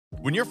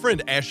When your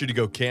friend asked you to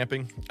go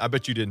camping, I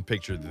bet you didn't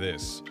picture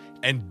this,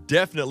 and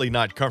definitely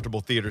not comfortable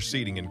theater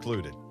seating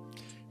included.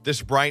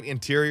 This bright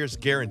interior is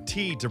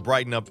guaranteed to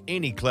brighten up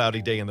any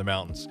cloudy day in the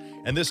mountains,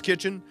 and this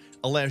kitchen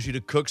allows you to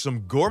cook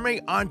some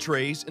gourmet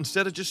entrees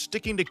instead of just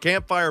sticking to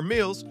campfire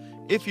meals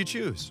if you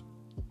choose.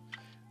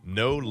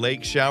 No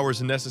lake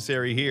showers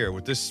necessary here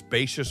with this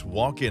spacious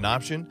walk-in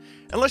option,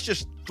 and let's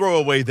just throw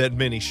away that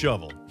mini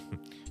shovel.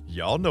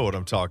 Y'all know what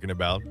I'm talking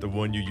about, the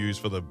one you use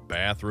for the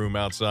bathroom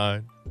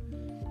outside.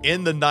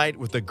 End the night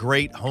with a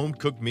great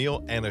home-cooked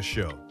meal and a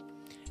show.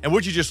 And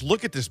would you just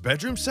look at this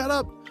bedroom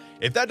setup?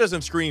 If that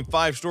doesn't scream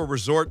five-star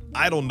resort,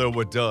 I don't know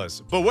what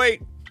does. But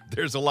wait,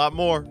 there's a lot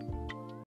more.